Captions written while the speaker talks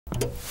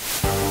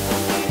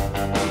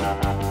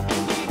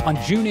On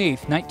June 8,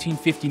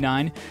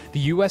 1959, the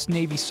U.S.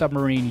 Navy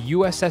submarine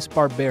USS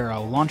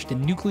Barbero launched a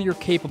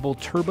nuclear-capable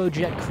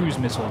turbojet cruise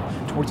missile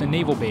towards a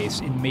naval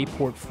base in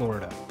Mayport,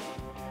 Florida.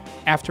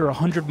 After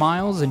 100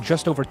 miles and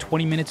just over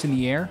 20 minutes in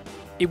the air,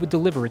 it would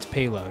deliver its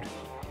payload.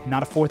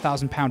 Not a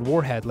 4,000-pound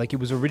warhead like it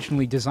was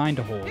originally designed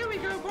to hold. Here we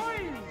go,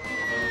 boys!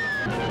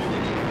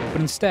 But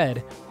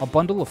instead, a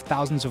bundle of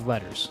thousands of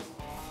letters.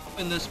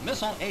 In this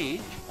missile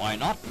age, why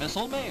not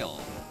missile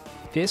mail?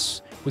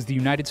 This was the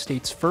United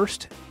States'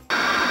 first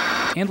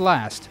and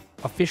last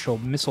official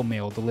missile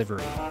mail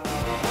delivery.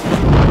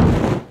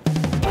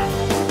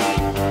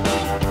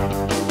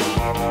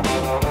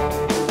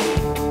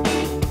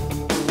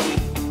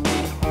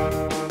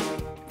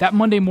 That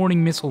Monday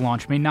morning missile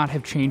launch may not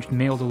have changed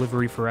mail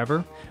delivery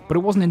forever, but it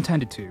wasn't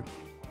intended to.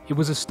 It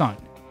was a stunt.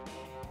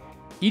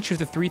 Each of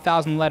the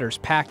 3,000 letters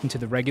packed into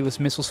the Regulus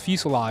missile's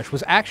fuselage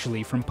was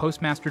actually from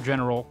Postmaster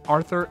General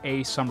Arthur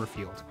A.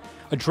 Summerfield,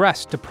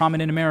 addressed to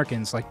prominent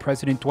Americans like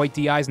President Dwight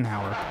D.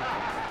 Eisenhower,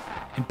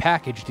 and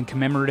packaged in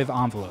commemorative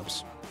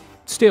envelopes.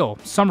 Still,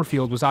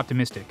 Summerfield was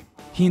optimistic.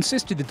 He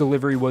insisted the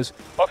delivery was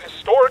of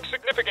historic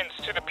significance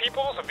to the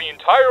peoples of the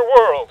entire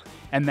world,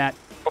 and that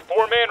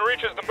before man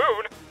reaches the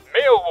moon,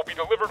 mail will be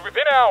delivered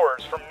within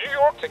hours from New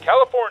York to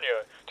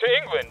California, to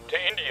England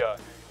to India,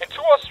 and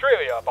to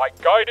Australia by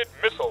guided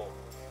missile.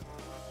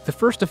 The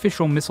first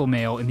official missile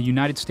mail in the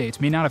United States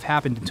may not have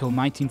happened until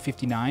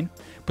 1959,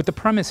 but the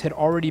premise had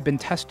already been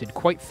tested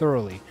quite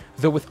thoroughly,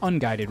 though with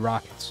unguided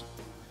rockets.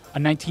 A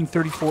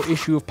 1934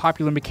 issue of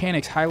Popular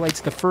Mechanics highlights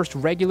the first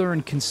regular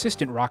and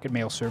consistent rocket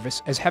mail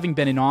service as having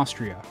been in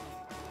Austria.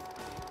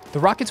 The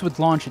rockets would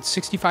launch at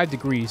 65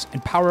 degrees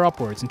and power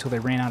upwards until they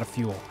ran out of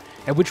fuel,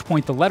 at which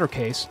point the letter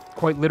case,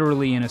 quite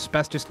literally an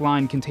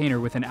asbestos-lined container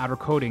with an outer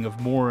coating of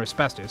more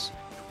asbestos,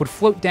 would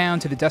float down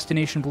to the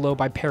destination below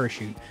by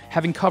parachute,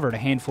 having covered a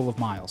handful of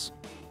miles.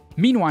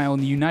 Meanwhile, in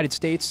the United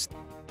States,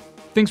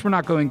 things were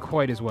not going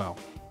quite as well.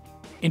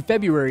 In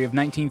February of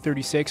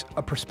 1936,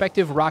 a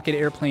prospective rocket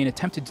airplane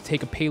attempted to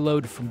take a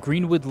payload from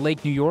Greenwood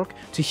Lake, New York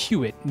to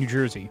Hewitt, New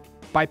Jersey,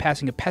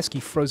 bypassing a pesky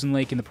frozen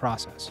lake in the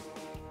process.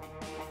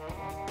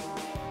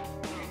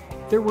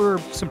 There were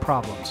some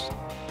problems.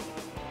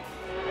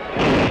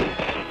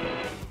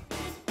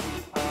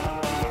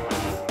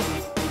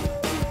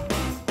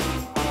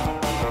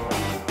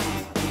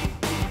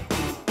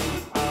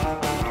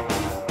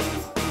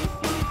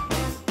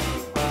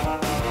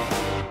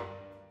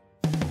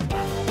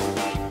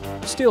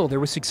 Still,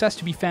 there was success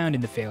to be found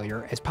in the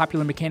failure, as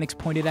Popular Mechanics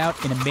pointed out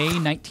in a May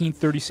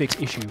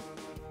 1936 issue.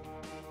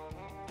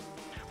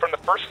 From the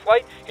first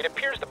flight, it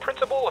appears the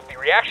principle of the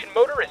reaction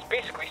motor is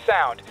basically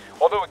sound,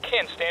 although it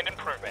can stand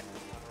improvement.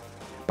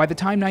 By the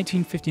time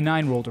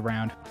 1959 rolled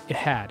around, it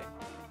had.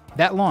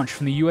 That launch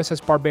from the USS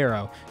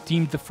Barbero,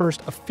 deemed the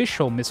first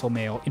official missile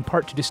mail in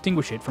part to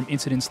distinguish it from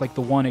incidents like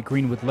the one at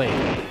Greenwood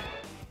Lake,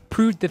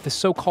 proved that the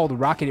so-called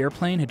rocket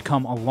airplane had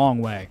come a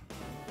long way.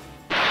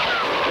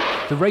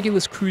 The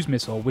Regulus cruise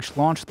missile, which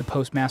launched the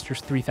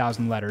Postmaster's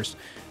 3,000 letters,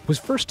 was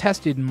first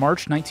tested in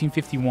March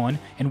 1951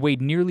 and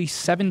weighed nearly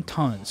 7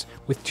 tons,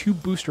 with 2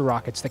 booster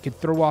rockets that could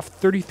throw off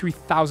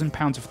 33,000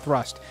 pounds of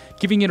thrust,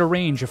 giving it a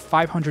range of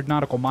 500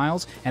 nautical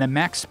miles and a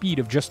max speed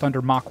of just under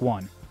Mach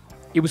 1.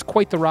 It was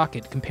quite the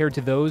rocket compared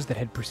to those that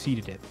had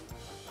preceded it.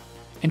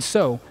 And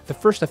so, the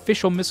first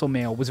official missile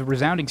mail was a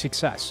resounding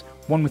success,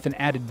 one with an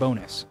added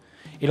bonus.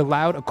 It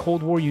allowed a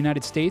Cold War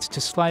United States to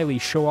slyly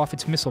show off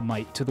its missile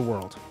might to the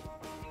world.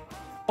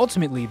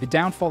 Ultimately, the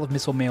downfall of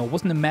missile mail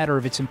wasn't a matter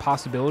of its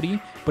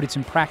impossibility, but its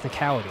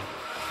impracticality.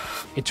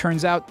 It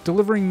turns out,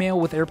 delivering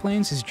mail with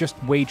airplanes is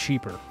just way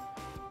cheaper.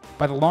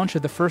 By the launch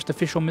of the first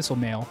official missile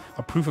mail,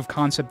 a proof of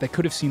concept that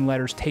could have seen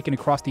letters taken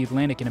across the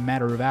Atlantic in a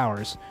matter of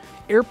hours,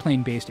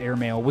 airplane-based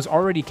airmail was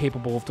already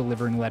capable of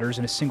delivering letters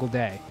in a single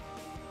day.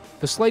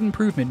 The slight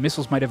improvement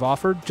missiles might have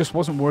offered just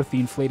wasn't worth the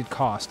inflated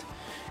cost,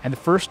 and the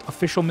first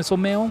official missile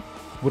mail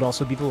would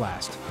also be the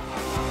last.